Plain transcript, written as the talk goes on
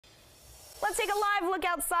Let's take a live look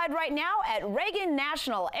outside right now at Reagan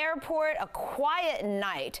National Airport. A quiet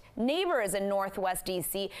night. Neighbors in Northwest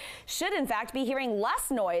D.C. should in fact be hearing less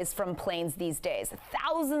noise from planes these days.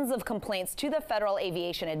 Thousands of complaints to the Federal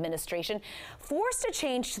Aviation Administration forced a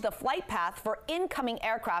change to the flight path for incoming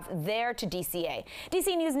aircraft there to DCA.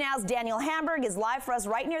 DCNewsNow's Daniel Hamburg is live for us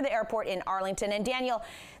right near the airport in Arlington. And Daniel,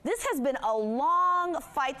 this has been a long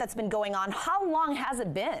fight that's been going on. How long has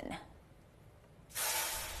it been?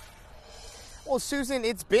 Well, Susan,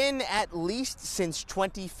 it's been at least since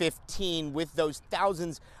 2015 with those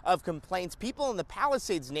thousands of complaints. People in the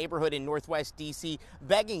Palisades neighborhood in Northwest D.C.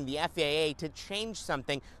 begging the FAA to change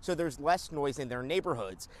something so there's less noise in their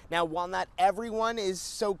neighborhoods. Now, while not everyone is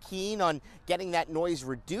so keen on getting that noise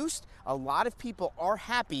reduced, a lot of people are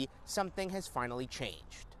happy something has finally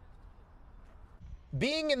changed.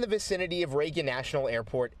 Being in the vicinity of Reagan National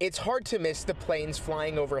Airport, it's hard to miss the planes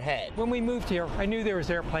flying overhead. When we moved here, I knew there was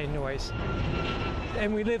airplane noise,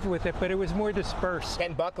 and we lived with it, but it was more dispersed.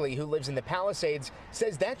 Ken Buckley, who lives in the Palisades,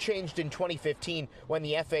 says that changed in 2015 when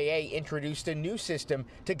the FAA introduced a new system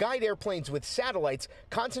to guide airplanes with satellites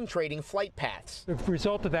concentrating flight paths. The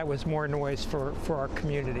result of that was more noise for our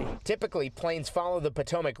community. Typically, planes follow the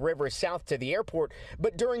Potomac River south to the airport,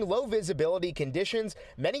 but during low visibility conditions,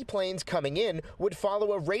 many planes coming in would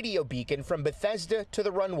follow a radio beacon from Bethesda to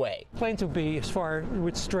the runway. Planes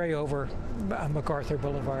would stray over MacArthur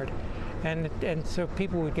Boulevard. And so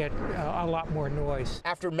people would get a lot more noise.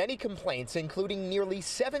 After many complaints, including nearly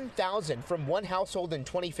 7,000 from one household in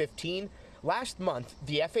 2015, last month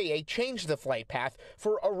the FAA changed the flight path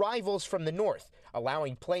for arrivals from the north,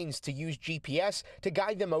 allowing planes to use GPS to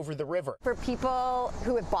guide them over the river. For people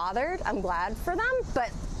who it bothered, I'm glad for them,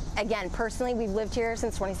 but again, personally, we've lived here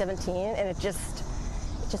since 2017, and it just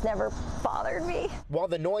never bothered me. While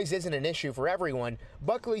the noise isn't an issue for everyone,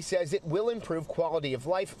 Buckley says it will improve quality of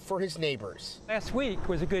life for his neighbors. Last week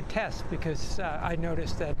was a good test because I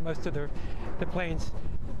noticed that most of the planes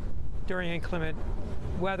during inclement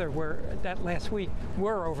weather that last week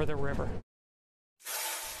were over the river.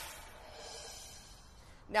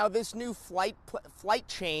 Now, this new flight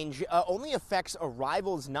change only affects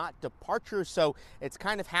arrivals, not departures, so it's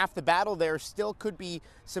kind of half the battle. There still could be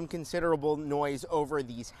some considerable noise over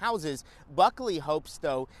these houses. Buckley hopes,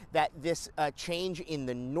 though, that this change in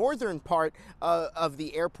the northern part of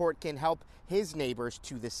the airport can help his neighbors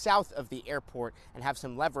to the south of the airport and have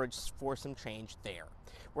some leverage for some change there.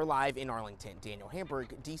 We're live in Arlington. Daniel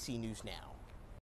Hamburg, DC News Now.